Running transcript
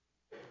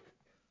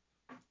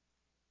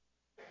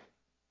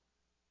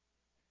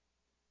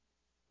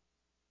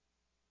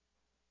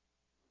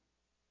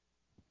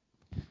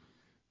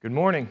Good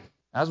morning.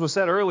 As was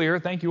said earlier,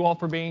 thank you all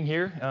for being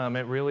here.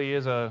 It really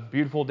is a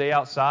beautiful day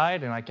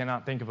outside, and I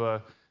cannot think of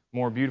a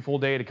more beautiful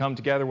day to come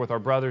together with our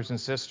brothers and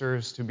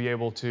sisters to be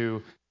able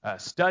to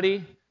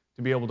study,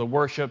 to be able to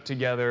worship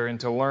together, and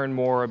to learn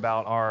more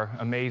about our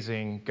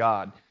amazing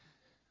God.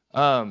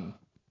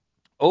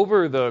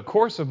 Over the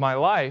course of my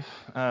life,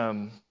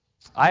 I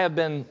have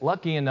been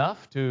lucky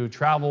enough to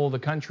travel the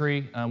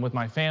country with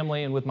my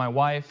family and with my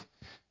wife,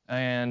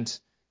 and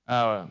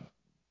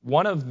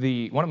one of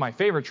my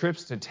favorite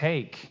trips to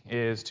take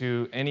is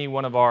to any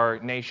one of our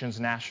nation's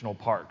national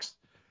parks.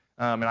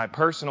 And I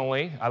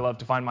love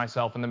to find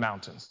myself in the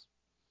mountains.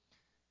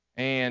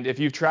 And if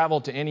you've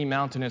traveled to any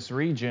mountainous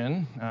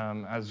region,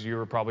 as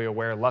you're probably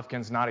aware,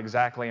 Lufkin's not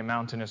exactly a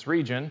mountainous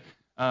region,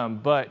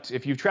 but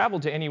if you've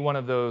traveled to any one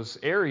of those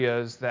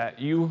areas, that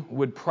you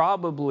would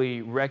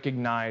probably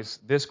recognize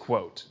this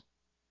quote: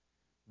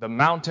 "The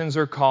mountains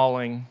are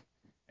calling,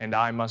 and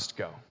I must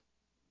go."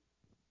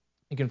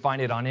 You can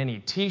find it on any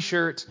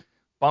t-shirt,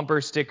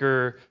 bumper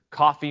sticker,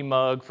 coffee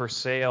mug for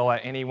sale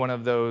at any one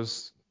of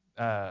those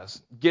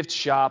gift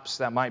shops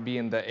that might be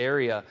in the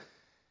area.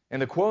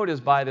 And the quote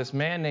is by this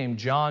man named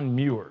John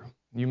Muir.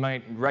 You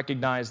might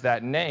recognize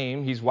that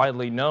name. He's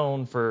widely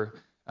known for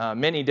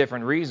many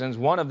different reasons,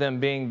 one of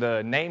them being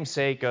the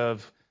namesake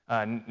of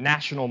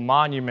national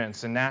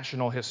monuments and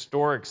national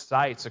historic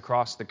sites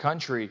across the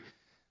country.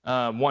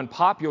 One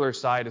popular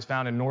site is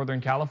found in Northern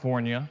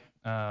California,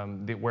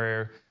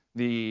 where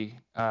the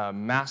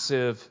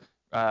massive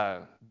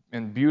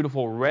and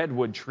beautiful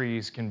redwood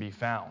trees can be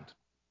found.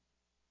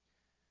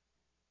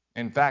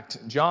 In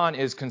fact, John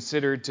is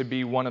considered to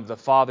be one of the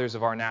fathers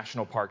of our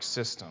national park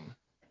system.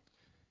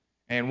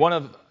 And one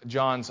of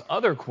John's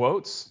other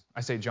quotes,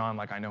 I say John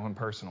like I know him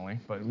personally,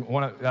 but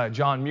one of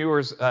John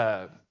Muir's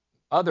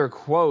other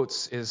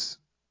quotes is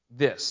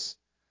this: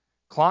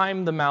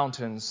 "Climb the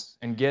mountains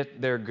and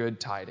get their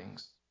good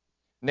tidings.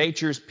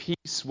 Nature's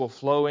peace will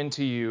flow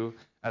into you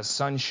as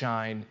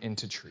sunshine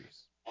into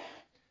trees."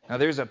 Now,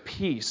 there's a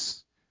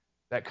peace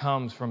that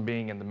comes from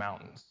being in the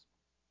mountains.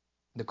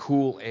 The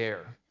cool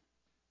air,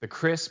 the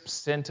crisp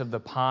scent of the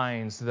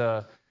pines,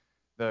 the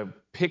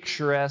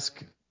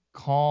picturesque,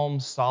 calm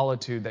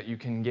solitude that you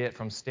can get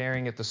from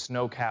staring at the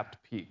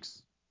snow-capped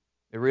peaks.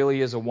 It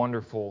really is a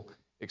wonderful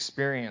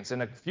experience.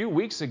 And a few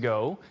weeks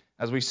ago,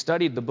 as we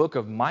studied the book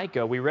of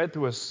Micah, we read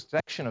through a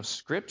section of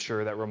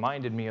Scripture that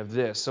reminded me of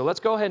this. So let's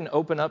go ahead and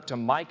open up to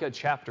Micah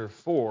chapter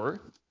 4.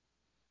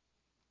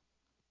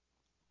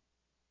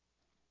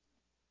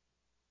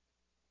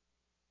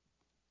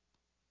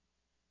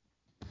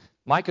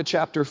 Micah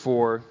chapter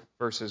 4,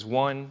 verses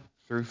 1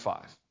 through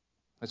 5.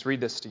 Let's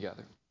read this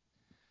together.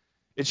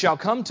 "It shall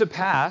come to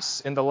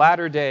pass in the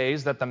latter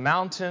days that the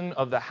mountain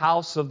of the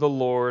house of the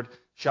Lord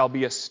shall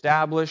be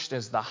established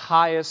as the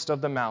highest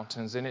of the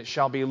mountains, and it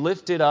shall be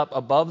lifted up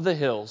above the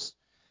hills,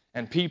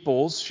 and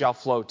peoples shall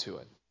flow to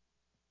it.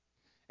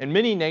 And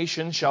many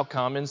nations shall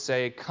come and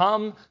say,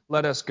 'Come,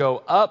 let us go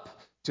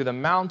up to the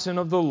mountain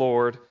of the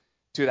Lord,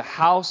 to the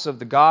house of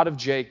the God of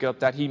Jacob,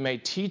 that he may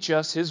teach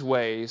us his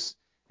ways,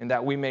 and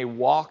that we may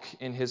walk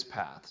in his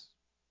paths.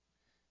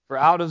 For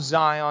out of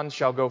Zion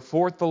shall go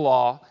forth the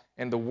law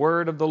and the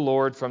word of the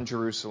Lord from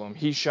Jerusalem.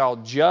 He shall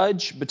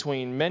judge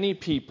between many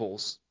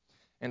peoples,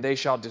 and they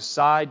shall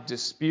decide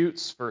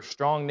disputes for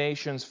strong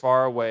nations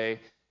far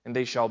away, and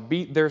they shall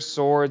beat their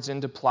swords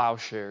into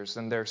plowshares,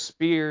 and their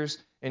spears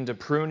into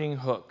pruning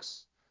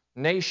hooks.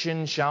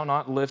 Nation shall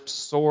not lift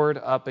sword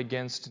up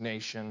against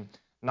nation,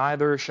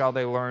 neither shall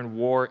they learn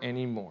war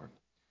any more.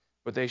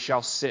 But they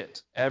shall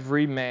sit,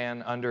 every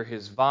man under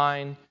his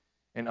vine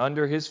and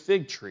under his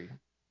fig tree,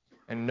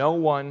 and no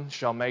one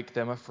shall make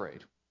them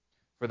afraid.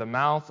 For the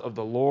mouth of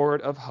the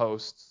Lord of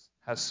hosts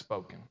has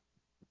spoken.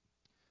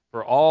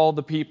 For all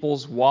the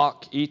peoples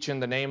walk each in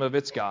the name of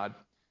its God,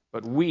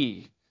 but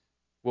we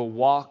will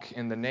walk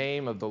in the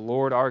name of the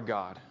Lord our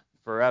God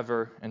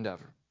forever and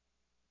ever."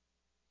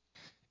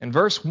 In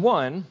verse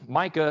 1,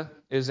 Micah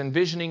is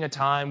envisioning a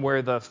time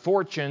where the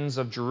fortunes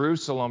of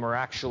Jerusalem are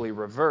actually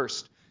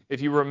reversed. If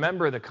you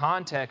remember the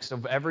context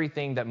of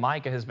everything that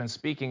Micah has been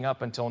speaking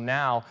up until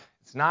now,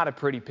 it's not a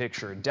pretty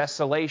picture.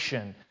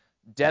 Desolation,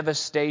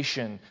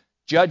 devastation,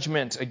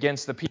 judgment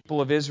against the people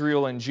of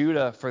Israel and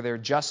Judah for their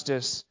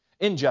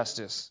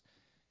injustice,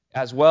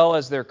 as well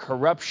as their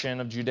corruption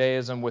of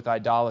Judaism with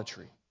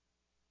idolatry.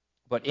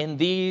 But in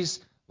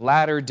these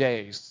latter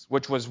days,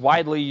 which was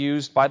widely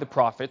used by the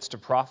prophets to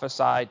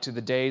prophesy to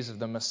the days of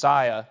the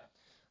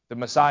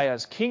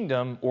Messiah's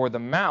kingdom, or the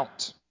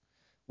mount,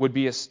 would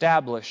be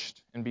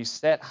established and be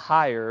set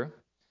higher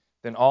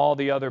than all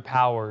the other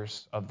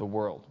powers of the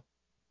world.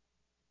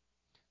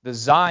 The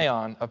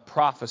Zion of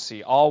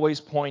prophecy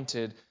always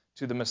pointed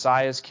to the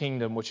Messiah's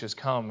kingdom, which has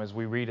come, as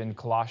we read in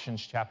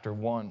Colossians chapter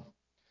 1,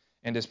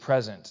 and is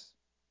present.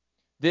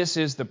 This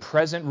is the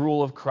present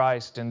rule of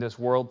Christ in this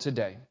world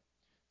today,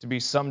 to be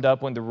summed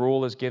up when the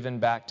rule is given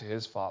back to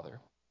his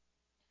Father.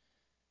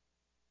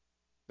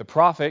 The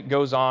prophet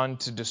goes on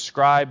to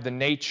describe the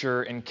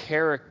nature and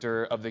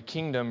character of the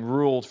kingdom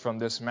ruled from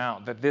this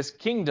mount, that this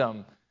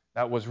kingdom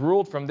that was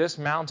ruled from this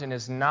mountain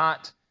is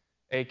not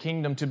a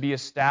kingdom to be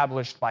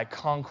established by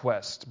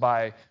conquest,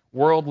 by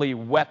worldly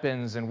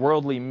weapons and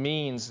worldly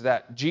means.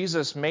 That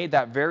Jesus made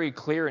that very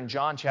clear in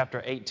John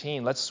chapter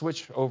 18. Let's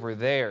switch over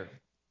there.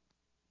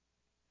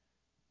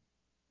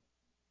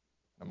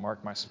 I'm going to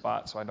mark my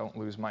spot so I don't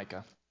lose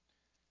Micah.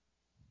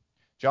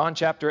 John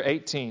chapter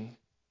 18,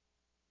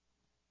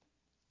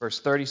 verse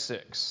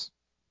 36.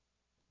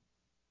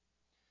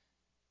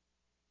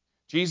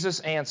 Jesus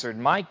answered,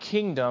 "My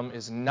kingdom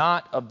is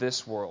not of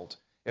this world.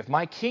 If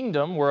my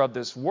kingdom were of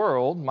this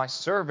world, my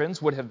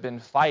servants would have been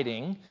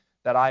fighting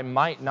that I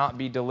might not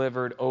be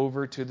delivered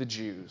over to the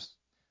Jews.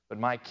 But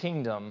my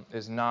kingdom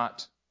is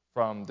not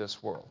from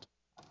this world."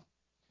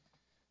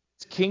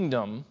 Its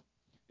kingdom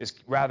is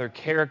rather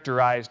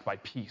characterized by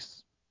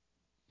peace.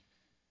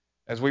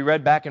 As we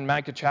read back in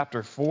Micah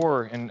chapter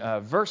 4, in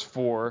verse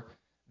 4,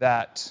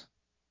 that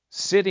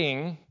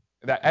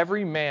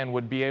every man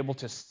would be able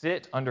to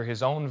sit under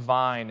his own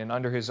vine and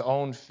under his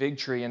own fig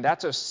tree, and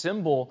that's a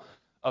symbol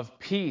of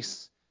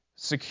peace,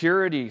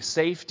 security,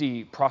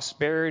 safety,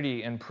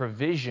 prosperity, and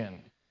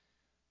provision.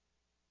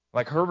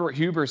 Like Herbert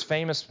Hoover's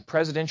famous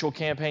presidential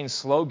campaign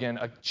slogan,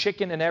 "A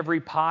chicken in every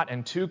pot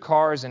and 2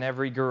 cars in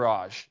every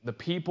garage. The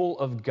people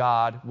of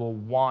God will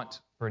want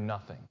for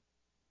nothing."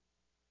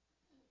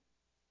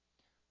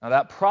 Now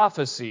that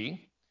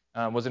prophecy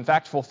was in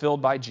fact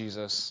fulfilled by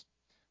Jesus.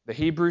 The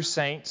Hebrew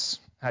saints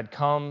had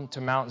come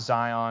to Mount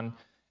Zion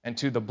and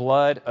to the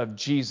blood of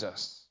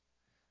Jesus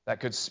that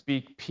could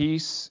speak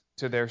peace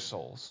to their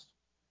souls.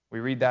 We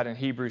read that in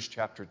Hebrews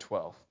chapter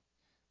 12.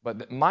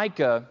 But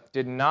Micah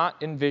did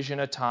not envision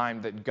a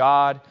time that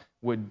God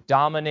would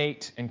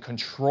dominate and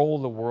control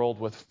the world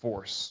with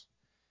force,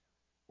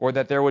 or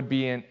that there would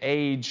be an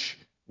age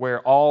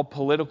where all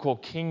political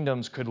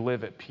kingdoms could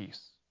live at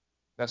peace.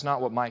 That's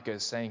not what Micah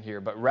is saying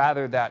here, but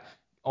rather that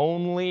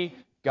only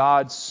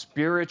God's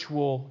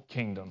spiritual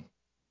kingdom,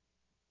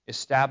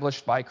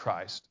 established by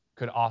Christ,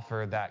 could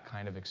offer that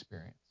kind of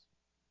experience.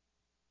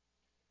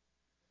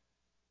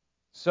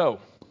 So,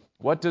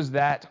 what does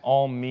that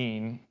all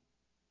mean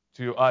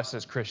to us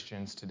as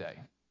Christians today?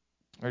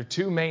 There are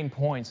 2 main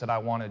points that I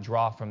want to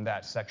draw from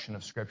that section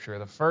of Scripture.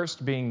 The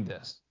first being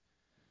this: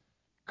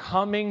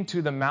 coming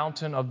to the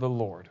mountain of the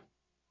Lord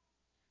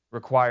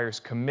requires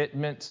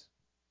commitment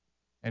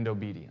and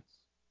obedience.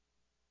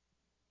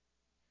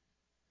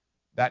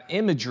 That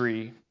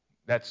imagery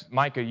that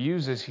Micah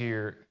uses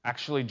here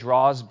actually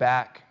draws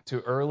back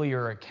to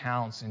earlier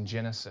accounts in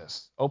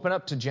Genesis. Open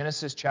up to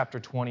Genesis chapter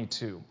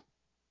 22.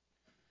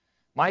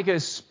 Micah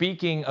is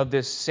speaking of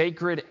this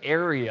sacred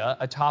area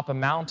atop a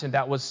mountain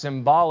that was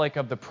symbolic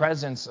of the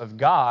presence of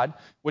God,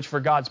 which for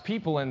God's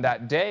people in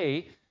that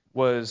day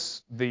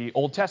was the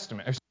Old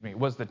Testament,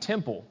 was the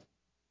temple.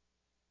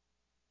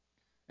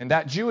 And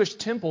that Jewish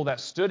temple that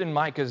stood in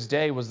Micah's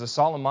day was the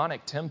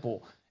Solomonic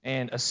temple.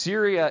 And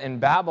Assyria and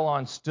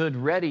Babylon stood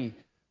ready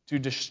to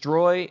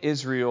destroy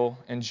Israel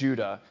and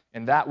Judah,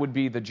 and that would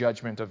be the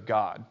judgment of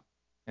God.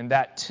 And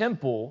that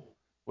temple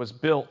was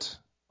built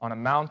on a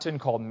mountain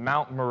called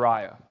Mount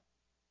Moriah.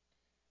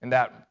 And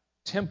that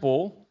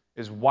temple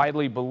is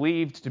widely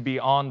believed to be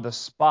on the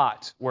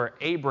spot where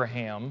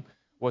Abraham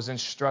was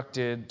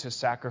instructed to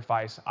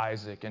sacrifice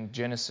Isaac in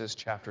Genesis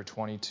chapter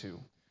 22.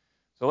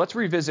 So let's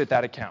revisit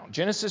that account.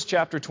 Genesis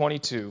chapter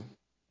 22,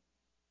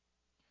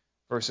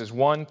 verses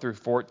 1 through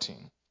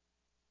 14.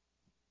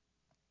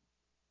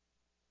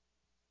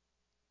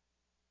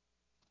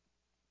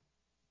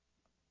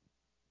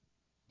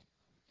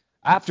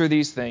 After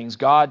these things,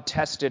 God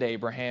tested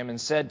Abraham and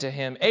said to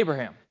him,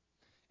 "Abraham."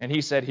 And he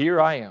said, "Here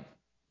I am."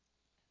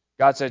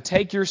 God said,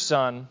 "Take your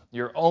son,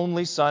 your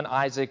only son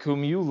Isaac,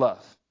 whom you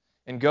love,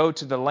 and go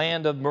to the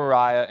land of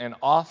Moriah and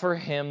offer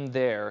him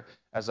there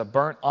as a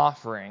burnt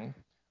offering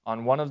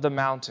on one of the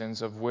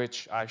mountains of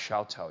which I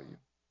shall tell you."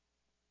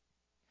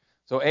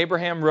 So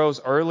Abraham rose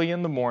early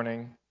in the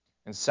morning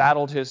and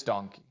saddled his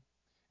donkey,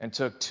 and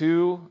took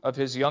 2 of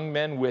his young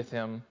men with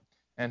him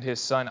and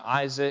his son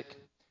Isaac,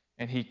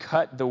 and he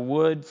cut the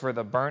wood for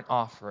the burnt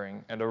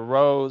offering, and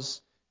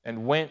arose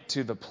and went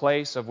to the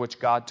place of which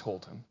God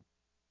told him.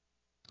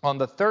 On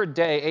the 3rd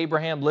day,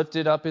 Abraham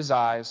lifted up his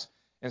eyes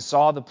and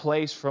saw the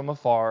place from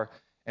afar.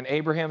 And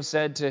Abraham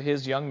said to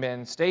his young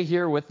men, "Stay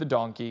here with the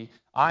donkey.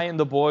 I and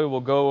the boy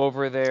will go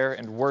over there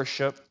and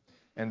worship,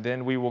 and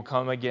then we will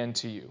come again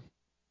to you."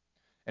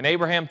 And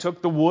Abraham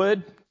took the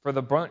wood of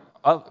the burnt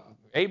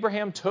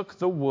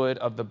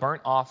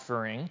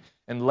offering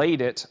and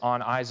laid it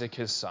on Isaac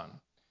his son.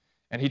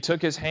 And he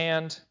took his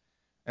hand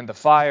and the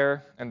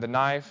fire and the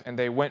knife, and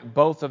they went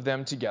both of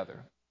them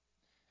together.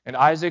 And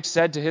Isaac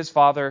said to his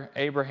father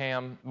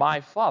Abraham,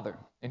 "My father."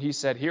 And he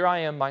said, "Here I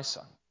am, my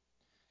son."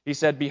 He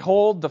said,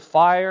 "Behold the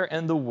fire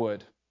and the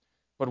wood,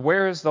 but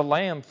where is the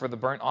lamb for the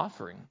burnt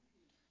offering?"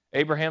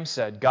 Abraham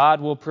said,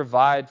 "God will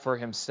provide for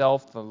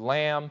himself the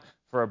lamb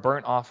for a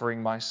burnt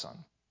offering, my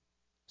son."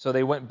 So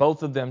they went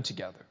both of them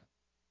together.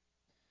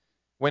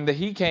 When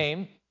they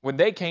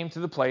came to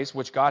the place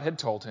which God had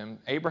told him,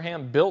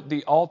 Abraham built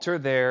the altar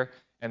there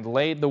and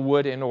laid the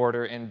wood in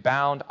order and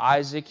bound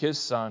Isaac his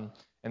son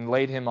and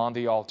laid him on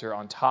the altar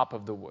on top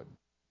of the wood.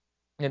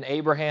 And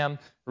Abraham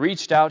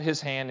reached out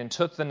his hand and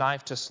took the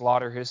knife to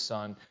slaughter his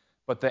son.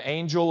 But the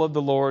angel of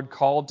the Lord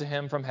called to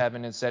him from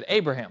heaven and said,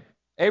 Abraham,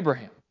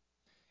 Abraham.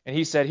 And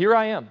he said, Here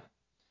I am.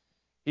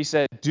 He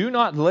said, Do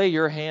not lay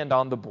your hand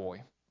on the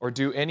boy or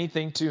do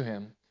anything to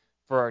him,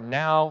 for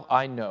now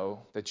I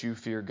know that you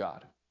fear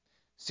God,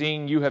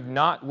 seeing you have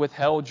not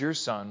withheld your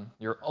son,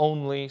 your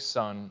only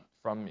son,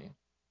 from me.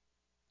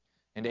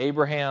 And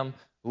Abraham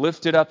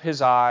lifted up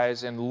his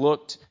eyes and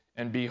looked,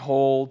 and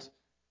behold,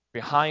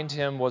 behind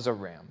him was a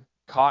ram,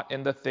 caught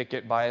in the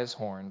thicket by his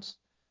horns.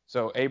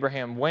 So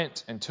Abraham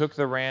went and took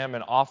the ram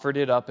and offered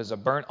it up as a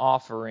burnt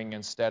offering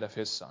instead of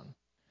his son.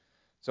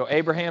 So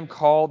Abraham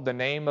called the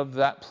name of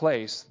that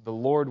place, The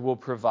Lord Will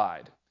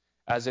Provide.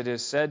 As it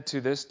is said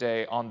to this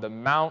day, On the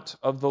mount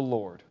of the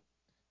Lord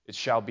it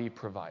shall be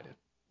provided.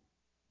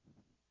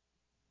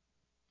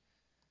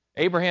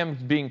 Abraham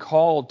being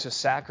called to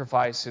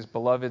sacrifice his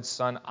beloved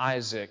son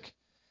Isaac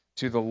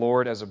to the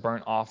Lord as a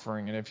burnt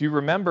offering. And if you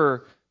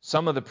remember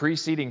some of the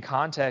preceding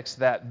context,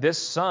 that this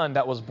son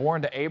that was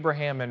born to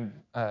Abraham and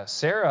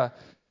Sarah,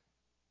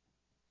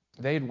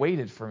 they had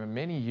waited for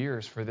many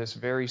years for this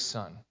very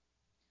son.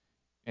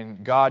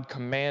 And God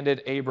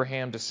commanded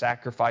Abraham to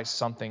sacrifice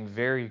something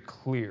very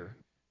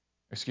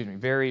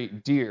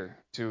dear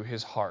to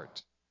his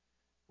heart,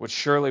 which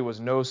surely was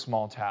no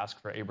small task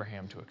for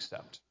Abraham to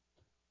accept.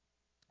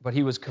 But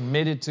he was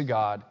committed to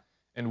God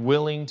and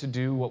willing to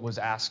do what was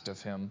asked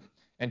of him.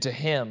 And to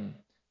him,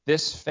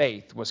 this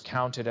faith was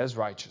counted as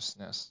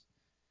righteousness,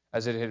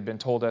 as it had been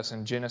told us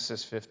in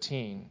Genesis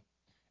 15.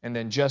 And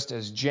then just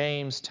as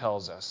James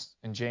tells us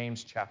in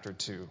James chapter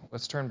 2.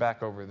 Let's turn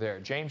back over there.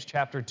 James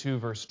chapter 2,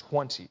 verse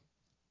 20.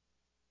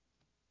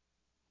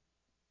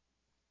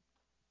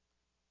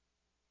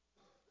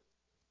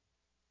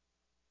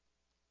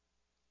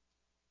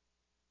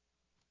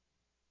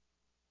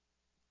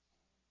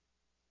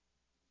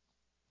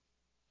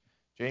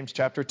 James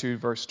chapter 2,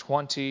 verse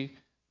 20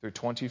 through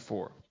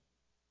 24.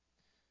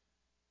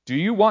 Do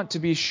you want to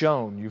be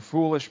shown, you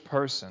foolish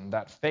person,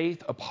 that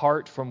faith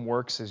apart from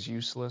works is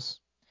useless?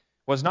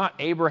 Was not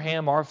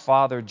Abraham our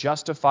father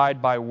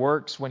justified by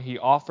works when he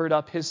offered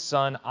up his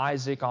son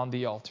Isaac on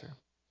the altar?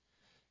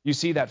 You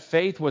see that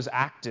faith was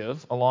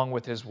active along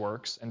with his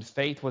works, and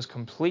faith was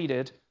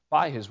completed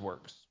by his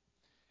works.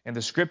 And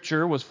the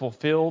scripture was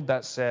fulfilled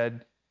that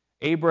said,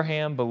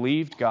 Abraham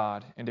believed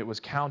God, and it was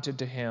counted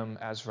to him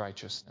as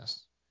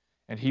righteousness.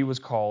 And he was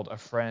called a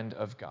friend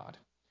of God.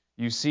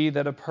 You see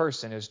that a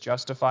person is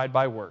justified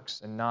by works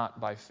and not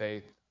by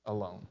faith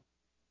alone.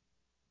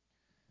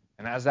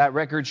 And as that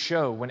record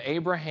shows, when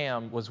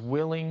Abraham was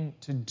willing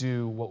to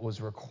do what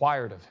was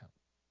required of him,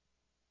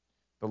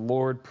 the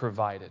Lord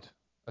provided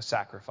a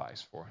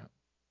sacrifice for him.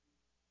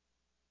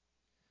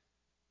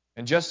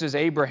 And just as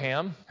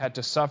Abraham had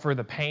to suffer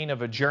the pain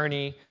of a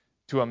journey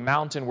to a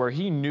mountain where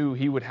he knew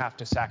he would have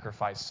to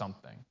sacrifice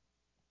something,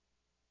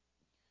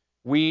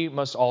 we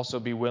must also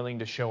be willing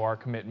to show our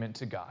commitment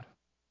to God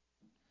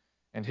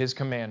and his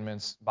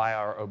commandments by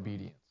our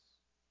obedience.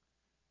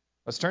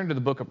 Let's turn to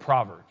the book of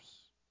Proverbs.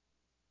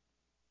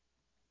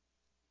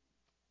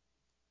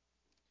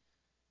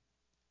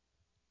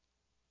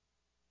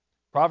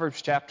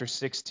 Proverbs chapter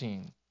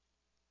 16.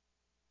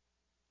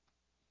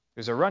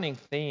 There's a running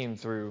theme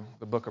through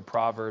the book of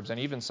Proverbs, and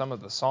even some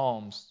of the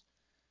Psalms,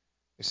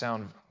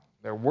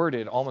 they're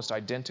worded almost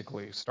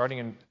identically, starting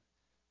in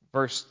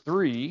verse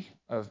 3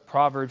 of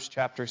Proverbs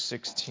chapter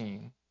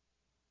 16.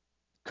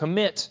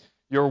 Commit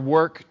your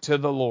work to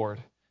the Lord,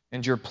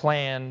 and your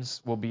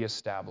plans will be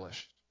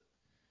established.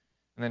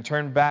 And then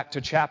turn back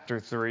to chapter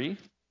 3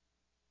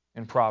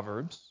 in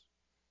Proverbs,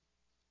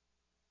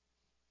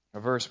 a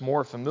verse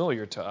more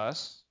familiar to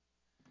us.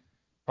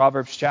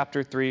 Proverbs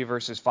chapter 3,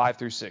 verses 5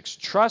 through 6.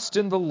 Trust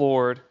in the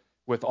Lord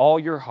with all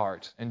your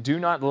heart, and do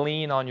not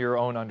lean on your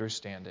own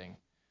understanding.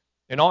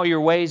 In all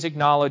your ways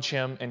acknowledge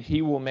him, and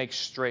he will make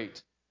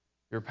straight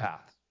your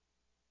path.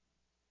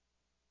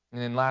 And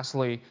then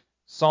lastly,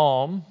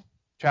 Psalm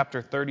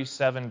chapter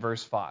 37,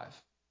 verse 5.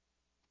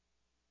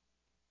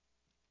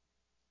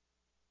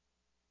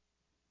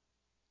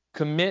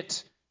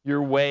 Commit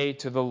your way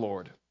to the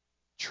Lord.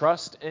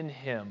 Trust in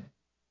him,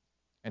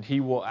 and he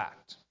will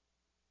act.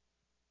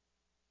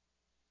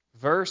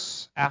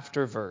 Verse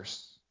after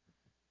verse,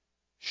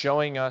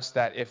 showing us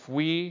that if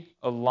we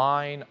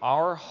align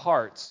our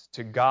hearts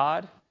to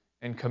God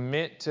and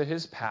commit to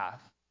his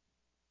path,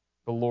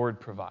 the Lord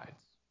provides.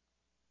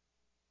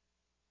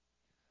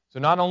 So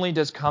not only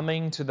does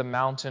coming to the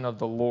mountain of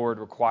the Lord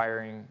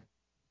requiring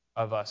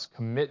of us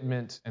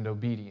commitment and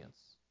obedience,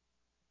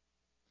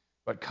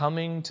 but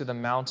coming to the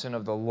mountain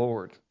of the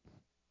Lord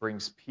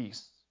brings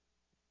peace.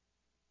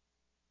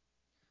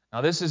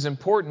 Now this is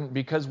important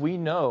because we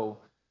know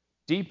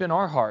deep in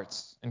our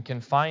hearts, and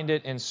can find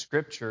it in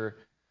Scripture,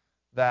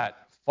 that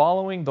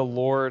following the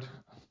Lord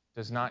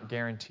does not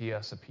guarantee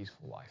us a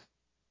peaceful life.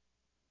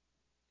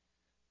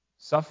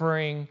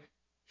 Suffering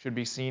should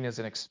be seen as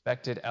an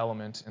expected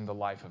element in the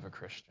life of a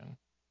Christian.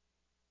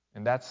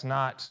 And that's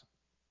not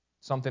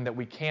something that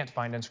we can't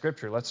find in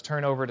Scripture. Let's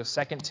turn over to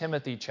 2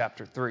 Timothy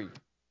chapter 3.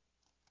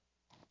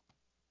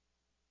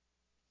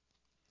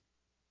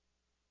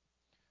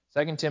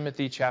 2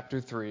 Timothy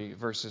chapter 3,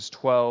 verses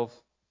 12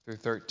 through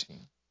 13.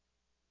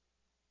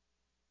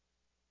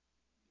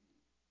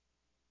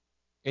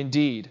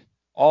 Indeed,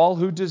 all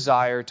who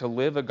desire to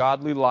live a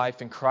godly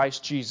life in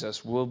Christ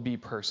Jesus will be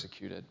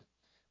persecuted,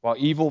 while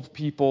evil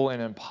people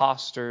and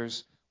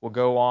impostors will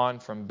go on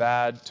from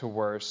bad to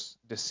worse,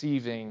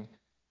 deceiving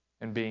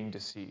and being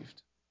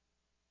deceived.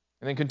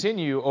 And then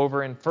continue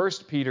over in 1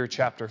 Peter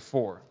chapter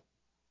 4.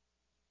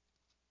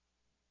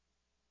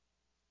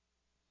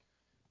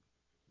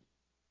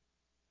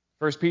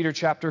 First Peter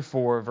chapter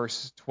 4,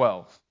 verse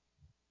 12.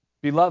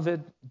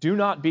 Beloved, do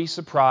not be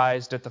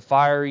surprised at the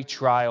fiery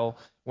trial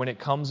when it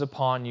comes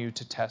upon you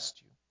to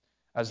test you,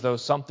 as though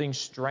something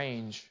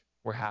strange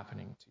were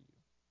happening to you.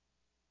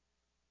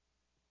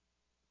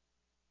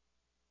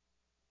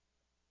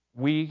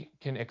 We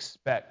can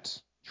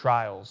expect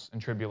trials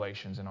and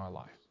tribulations in our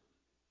life.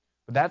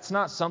 But that's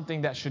not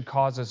something that should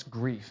cause us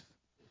grief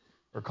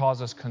or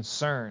cause us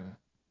concern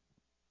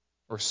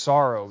or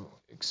sorrow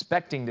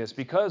expecting this,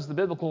 because the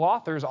biblical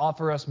authors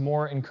offer us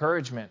more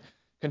encouragement.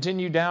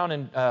 Continue down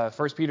in 1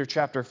 Peter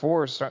chapter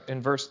 4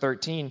 in verse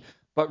 13.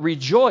 But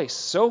rejoice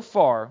so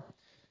far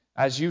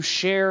as you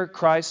share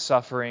Christ's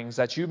sufferings,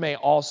 that you may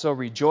also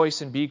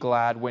rejoice and be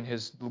glad when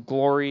his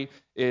glory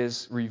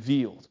is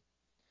revealed.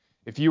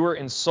 If you are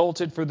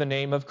insulted for the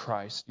name of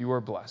Christ, you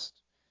are blessed,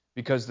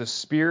 because the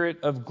Spirit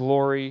of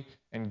glory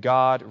and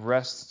God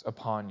rests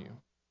upon you.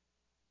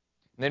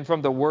 And then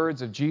from the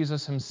words of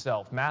Jesus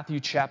himself, Matthew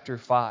chapter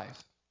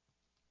 5.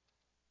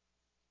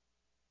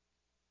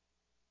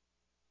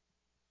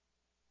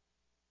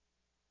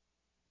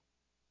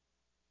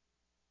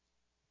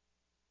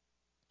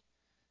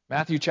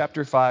 Matthew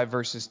chapter 5,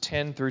 verses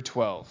 10 through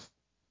 12.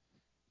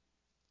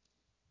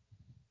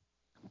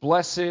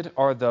 Blessed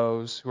are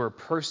those who are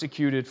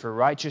persecuted for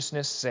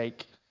righteousness'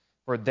 sake,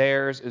 for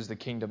theirs is the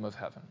kingdom of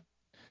heaven.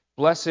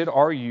 Blessed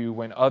are you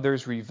when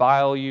others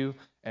revile you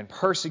and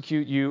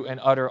persecute you and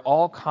utter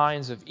all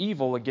kinds of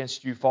evil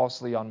against you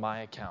falsely on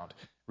my account.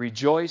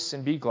 Rejoice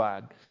and be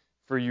glad,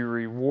 for your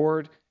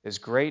reward is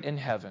great in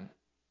heaven,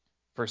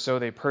 for so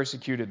they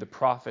persecuted the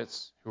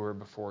prophets who were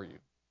before you.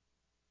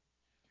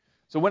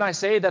 So when I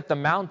say that the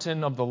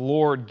mountain of the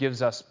Lord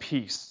gives us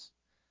peace,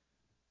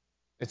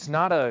 it's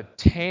not a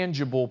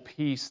tangible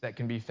peace that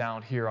can be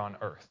found here on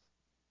earth.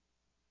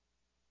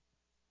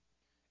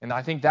 And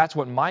I think that's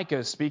what Micah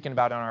is speaking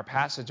about in our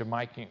passage of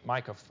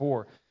Micah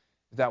 4,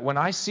 that when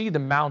I see the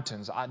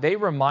mountains, they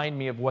remind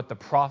me of what the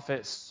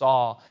prophet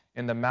saw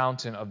in the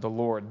mountain of the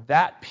Lord.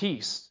 That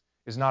peace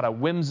is not a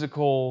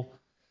whimsical,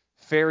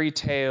 fairy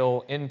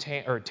tale,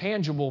 or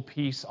tangible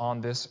peace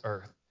on this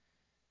earth,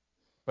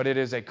 but it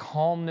is a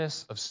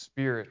calmness of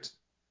spirit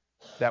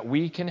that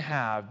we can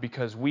have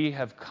because we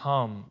have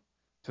come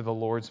to the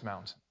Lord's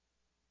mountain.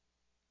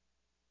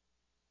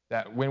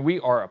 That when we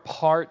are a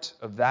part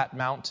of that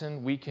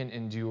mountain, we can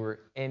endure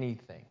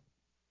anything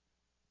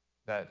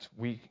that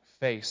we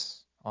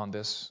face on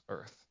this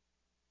earth.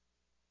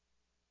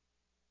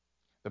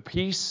 The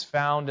peace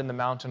found in the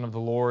mountain of the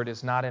Lord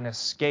is not an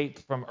escape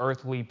from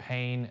earthly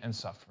pain and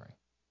suffering.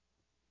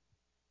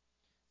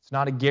 It's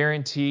not a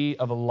guarantee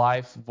of a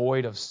life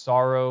void of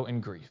sorrow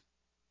and grief.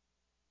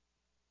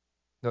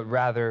 But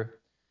rather,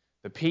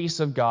 the peace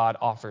of God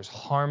offers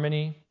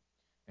harmony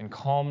and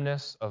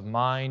calmness of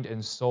mind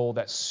and soul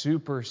that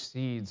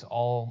supersedes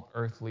all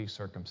earthly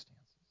circumstances.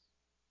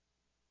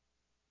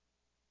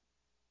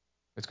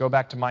 Let's go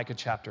back to Micah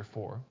chapter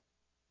 4.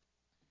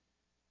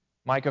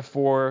 Micah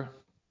 4,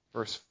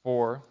 verse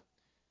 4.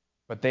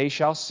 But they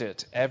shall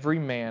sit, every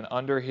man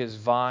under his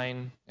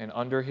vine and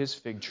under his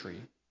fig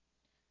tree,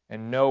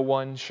 and no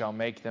one shall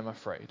make them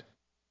afraid.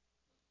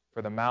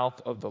 For the mouth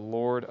of the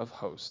Lord of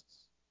hosts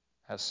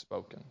has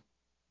spoken.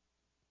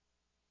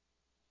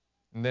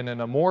 And then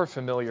in a more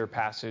familiar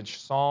passage,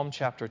 Psalm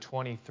chapter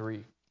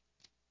 23.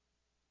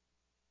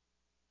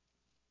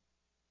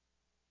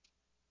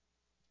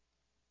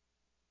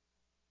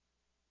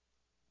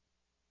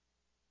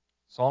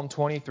 Psalm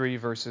 23,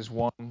 verses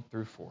 1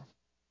 through 4.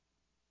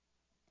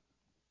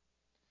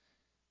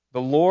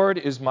 The Lord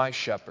is my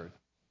shepherd,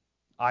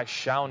 I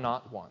shall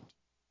not want.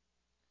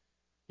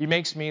 He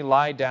makes me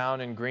lie down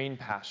in green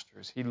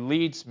pastures. He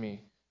leads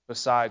me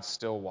beside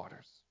still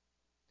waters.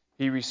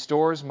 He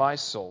restores my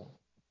soul.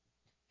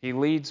 He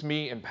leads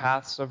me in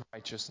paths of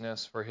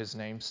righteousness for his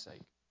name's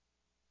sake.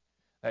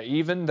 That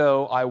even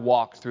though I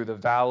walk through the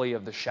valley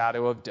of the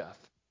shadow of death,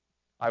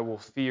 I will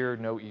fear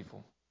no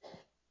evil.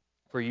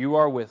 For you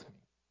are with me.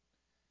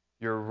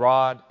 Your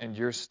rod and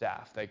your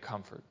staff, they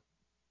comfort.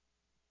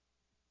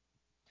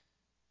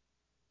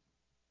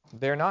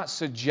 They're not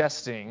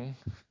suggesting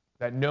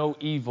that no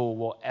evil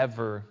will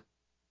ever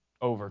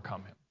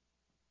overcome him,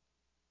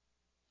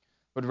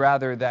 but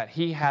rather that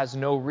he has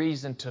no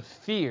reason to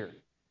fear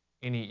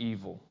any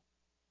evil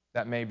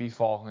that may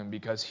befall him,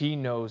 because he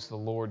knows the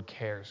Lord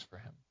cares for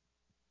him,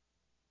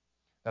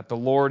 that the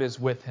Lord is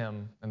with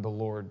him and the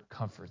Lord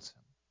comforts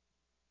him.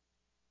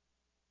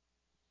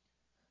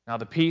 Now,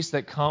 the peace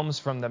that comes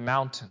from the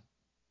mountain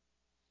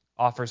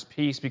offers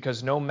peace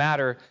because no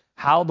matter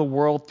how the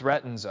world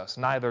threatens us,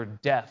 neither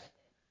death,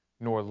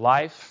 nor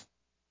life,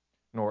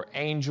 nor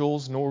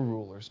angels, nor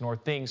rulers, nor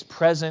things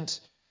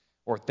present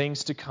or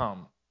things to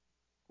come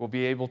will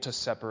be able to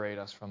separate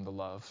us from the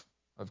love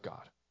of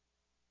God.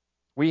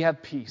 We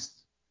have peace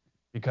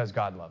because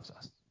God loves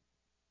us.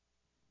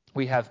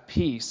 We have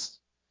peace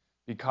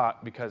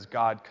because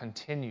God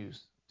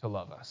continues to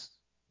love us,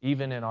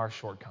 even in our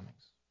shortcomings.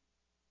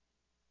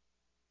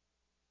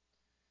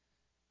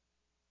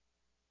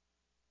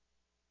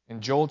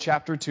 In Joel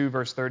chapter 2,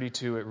 verse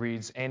 32, it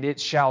reads, "And it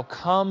shall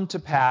come to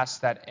pass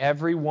that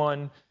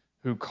everyone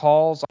who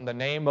calls on the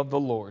name of the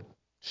Lord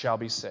shall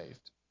be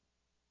saved.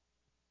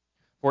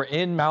 For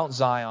in Mount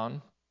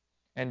Zion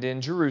and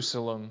in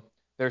Jerusalem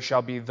there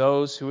shall be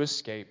those who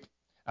escape,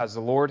 as the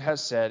Lord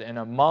has said, and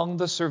among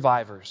the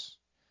survivors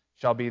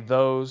shall be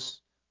those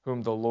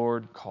whom the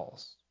Lord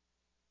calls."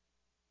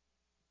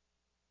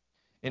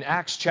 In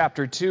Acts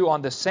chapter 2,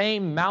 on the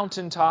same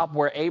mountaintop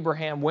where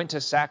Abraham went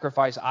to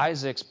sacrifice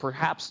Isaac,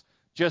 perhaps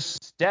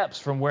just steps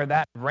from where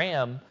that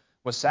ram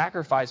was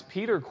sacrificed,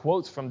 Peter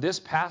quotes from this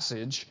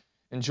passage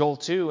in Joel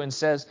 2 and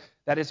says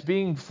that it's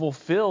being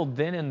fulfilled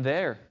then and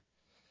there.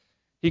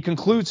 He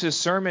concludes his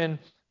sermon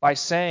by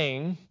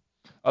saying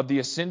of the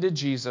ascended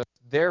Jesus,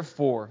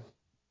 "Therefore,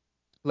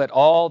 let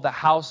all the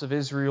house of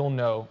Israel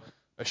know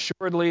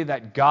assuredly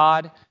that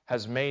God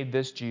has made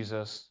this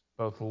Jesus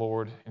both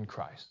Lord and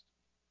Christ."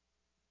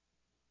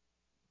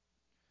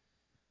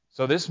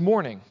 So this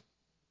morning,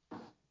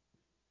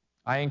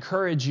 I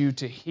encourage you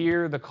to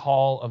hear the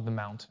call of the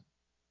mountain.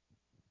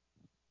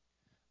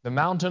 The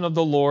mountain of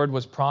the Lord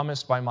was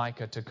promised by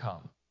Micah to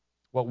come.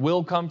 What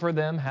will come for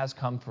them has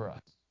come for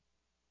us.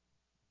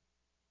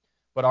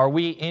 But are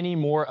we any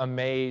more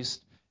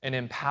amazed and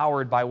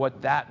empowered by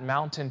what that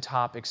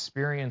mountaintop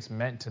experience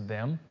meant to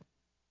them?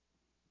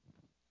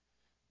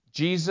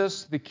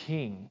 Jesus the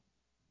King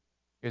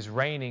is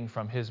reigning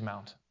from his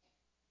mountain.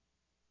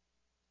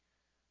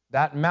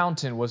 That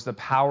mountain was the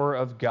power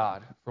of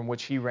God from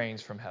which he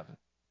reigns from heaven.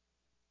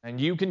 And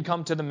you can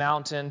come to the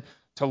mountain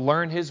to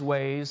learn his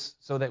ways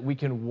so that we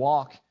can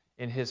walk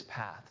in his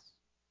paths.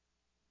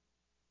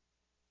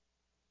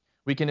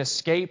 We can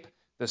escape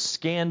the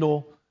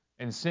scandal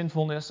and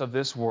sinfulness of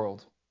this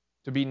world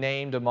to be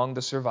named among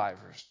the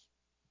survivors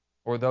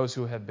or those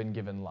who have been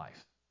given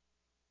life.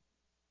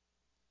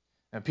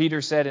 And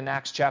Peter said in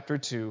Acts chapter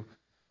 2,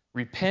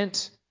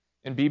 "Repent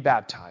and be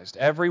baptized,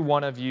 every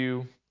one of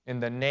you, in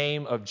the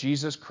name of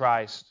Jesus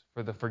Christ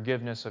for the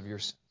forgiveness of your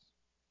sins.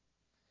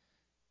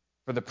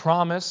 For the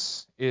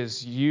promise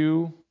is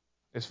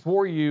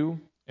for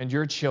you and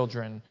your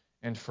children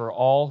and for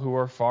all who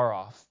are far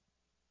off,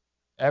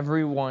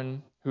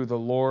 everyone who the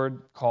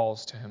Lord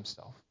calls to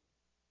himself."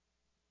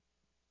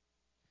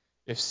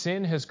 If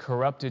sin has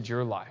corrupted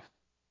your life,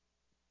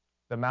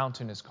 the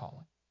mountain is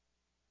calling.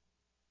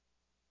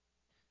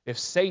 If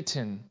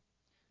Satan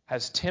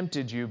has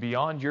tempted you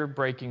beyond your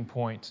breaking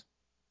point,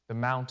 the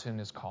mountain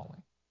is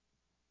calling.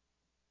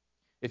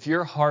 If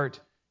your heart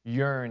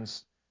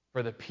yearns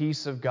for the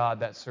peace of God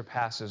that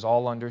surpasses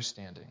all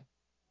understanding,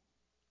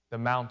 the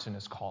mountain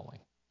is calling.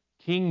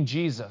 King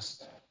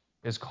Jesus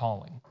is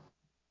calling.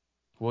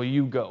 Will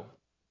you go?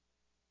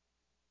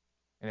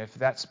 And if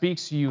that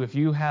speaks to you, if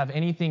you have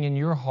anything in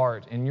your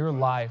heart, in your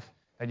life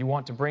that you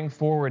want to bring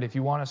forward, if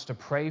you want us to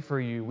pray for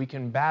you, we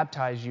can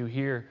baptize you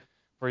here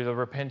for the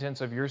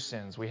repentance of your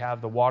sins. We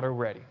have the water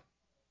ready.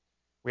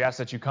 We ask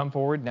that you come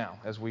forward now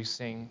as we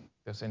sing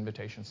this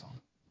invitation song.